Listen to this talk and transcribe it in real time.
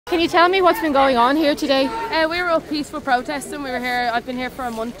Can you tell me what's been going on here today? We were up peaceful protesting. We were here. I've been here for a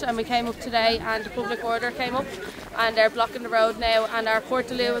month, and we came up today, and the public order came up, and they're blocking the road now. And our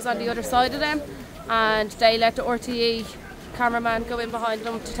Portaloo is on the other side of them, and they let the RTE cameraman go in behind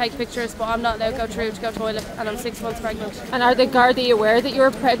them to take pictures. But I'm not allowed to go through to go to the toilet, and I'm 6 months pregnant. And are the Gardaí aware that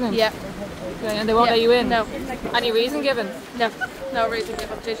you're pregnant? Yeah. Okay, and they won't let you in? No. Any reason given? No reason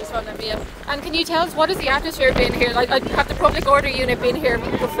given. They just won't let me in. And can you tell us, what has the atmosphere been here? Like, have the public order unit been here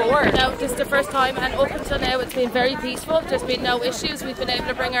before? No, this is the first time, and up until now it's been very peaceful. There's been no issues. We've been able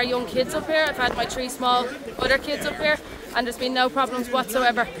to bring our young kids up here. I've had my 3 small other kids up here, and there's been no problems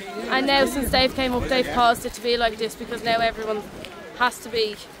whatsoever. And now since they've came up, they've caused it to be like this, because now everyone has to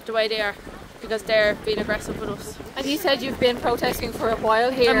be the way they are, because they're being aggressive with us. And you said you've been protesting for a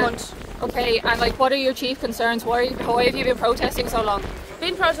while here. A month. Okay, and like, what are your chief concerns? Why have you been protesting so long?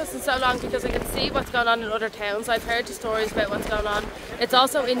 Been protesting so long because I can see what's going on in other towns. I've heard the stories about what's going on. It's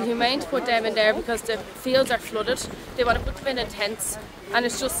also inhumane to put them in there because the fields are flooded. They want to put them in tents, and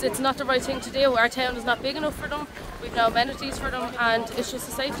it's not the right thing to do. Our town is not big enough for them. We've no amenities for them, and it's just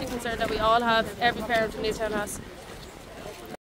a safety concern that we all have. Every parent in Newtown has.